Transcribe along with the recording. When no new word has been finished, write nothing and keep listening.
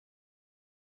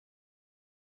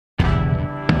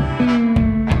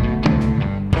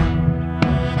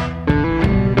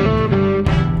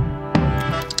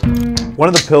One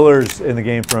of the pillars in the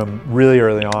game from really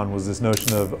early on was this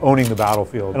notion of owning the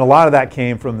battlefield. And a lot of that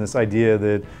came from this idea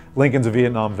that Lincoln's a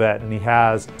Vietnam vet and he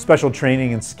has special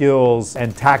training and skills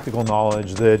and tactical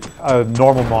knowledge that a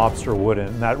normal mobster wouldn't.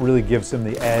 And that really gives him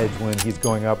the edge when he's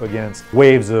going up against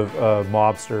waves of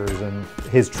mobsters, and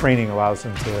his training allows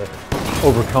him to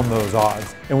overcome those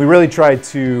odds. And we really tried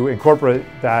to incorporate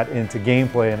that into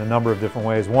gameplay in a number of different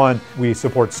ways. One, we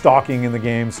support stalking in the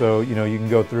game, so you can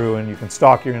go through and you can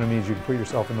stalk your enemies, you can put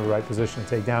yourself into the right position to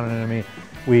take down an enemy.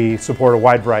 We support a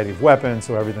wide variety of weapons,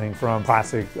 so everything from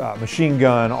classic machine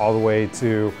gun all the way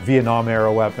to Vietnam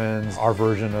era weapons, our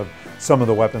version of some of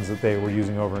the weapons that they were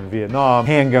using over in Vietnam,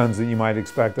 handguns that you might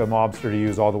expect a mobster to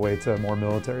use, all the way to more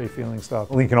military feeling stuff.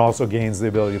 Lincoln also gains the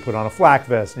ability to put on a flak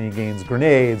vest, and he gains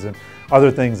grenades and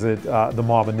other things that the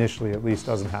mob initially at least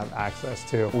doesn't have access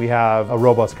to. We have a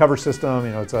robust cover system.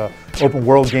 It's an open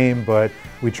world game, but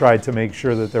we tried to make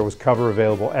sure that there was cover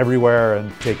available everywhere,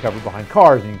 and take cover behind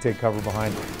cars, and you can take cover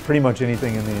behind pretty much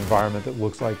anything in the environment that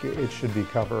looks like it should be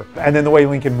cover. And then the way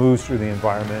Lincoln moves through the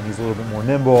environment, he's a little bit more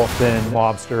nimble than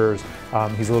mobsters.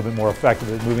 He's a little bit more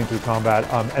effective at moving through combat.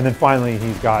 And then finally,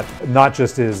 he's got not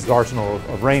just his arsenal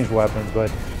of ranged weapons, but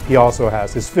he also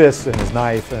has his fists and his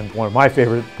knife. And one of my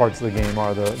favorite parts of the game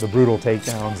are the brutal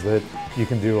takedowns that you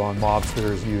can do on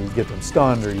mobsters. You get them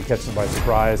stunned or you catch them by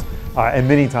surprise. And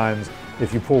many times,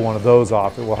 if you pull one of those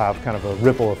off, it will have kind of a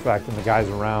ripple effect, and the guys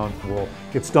around will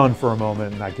get stunned for a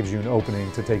moment, and that gives you an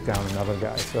opening to take down another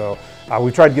guy. So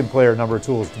we tried to give the player a number of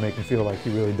tools to make him feel like he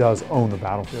really does own the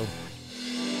battlefield.